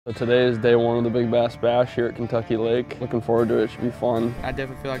So today is day one of the Big Bass Bash here at Kentucky Lake. Looking forward to it. It should be fun. I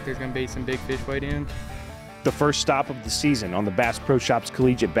definitely feel like there's going to be some big fish weighed in. The first stop of the season on the Bass Pro Shops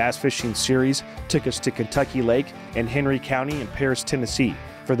Collegiate Bass Fishing Series took us to Kentucky Lake in Henry County and Pari, Tennessee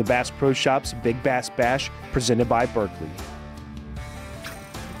for the Bass Pro Shops Big Bass Bash presented by Berkley.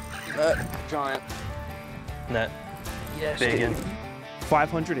 Giant. Net. Yes. Big one.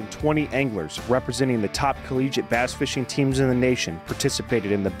 520 anglers representing the top collegiate bass fishing teams in the nation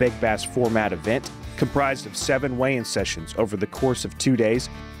participated in the Big Bass format event, comprised of 7 weigh-in sessions over the course of 2 days.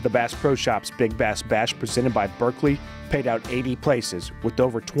 The Bass Pro Shops Big Bass Bash presented by Berkley paid out 80 places with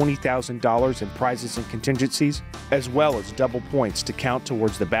over $20,000 in prizes and contingencies, as well as double points to count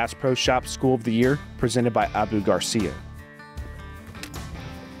towards the Bass Pro Shops School of the Year presented by Abu Garcia.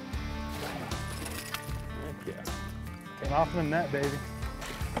 Came off the net, baby.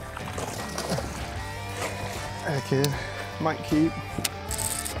 That kid might keep.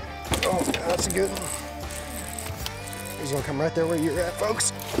 Oh, that's a good one. He's gonna come right there where you're at,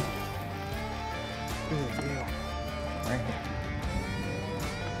 folks. Good deal. Right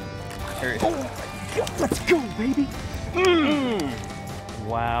here. Oh my God, let's go, baby.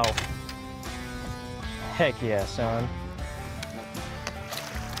 Wow. Heck yeah, son.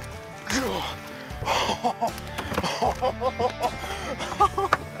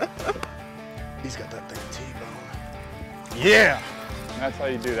 He's got that thing T-bone. Yeah. That's how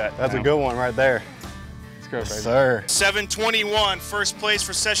you do that. That's a good one right there. Let's go, baby. Sir. 721, first place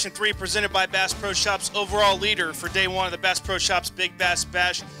for session 3, presented by Bass Pro Shops. Overall leader for day 1 of the Bass Pro Shops Big Bass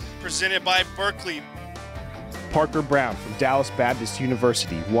Bash, presented by Berkley. Parker Brown from Dallas Baptist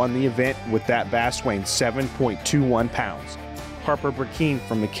University won the event with that bass weighing 7.21 pounds. Harper Burkeen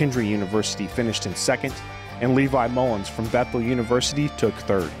from McKendree University finished in second, and Levi Mullins from Bethel University took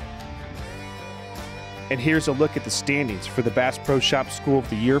third. And here's a look at the standings for the Bass Pro Shops School of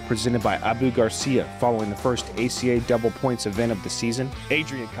the Year presented by Abu Garcia following the first ACA double points event of the season.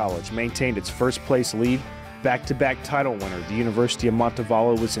 Adrian College maintained its first place lead. Back-to-back title winner, the University of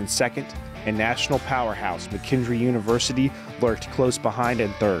Montevallo, was in second, and national powerhouse McKendree University lurked close behind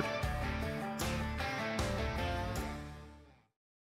in third.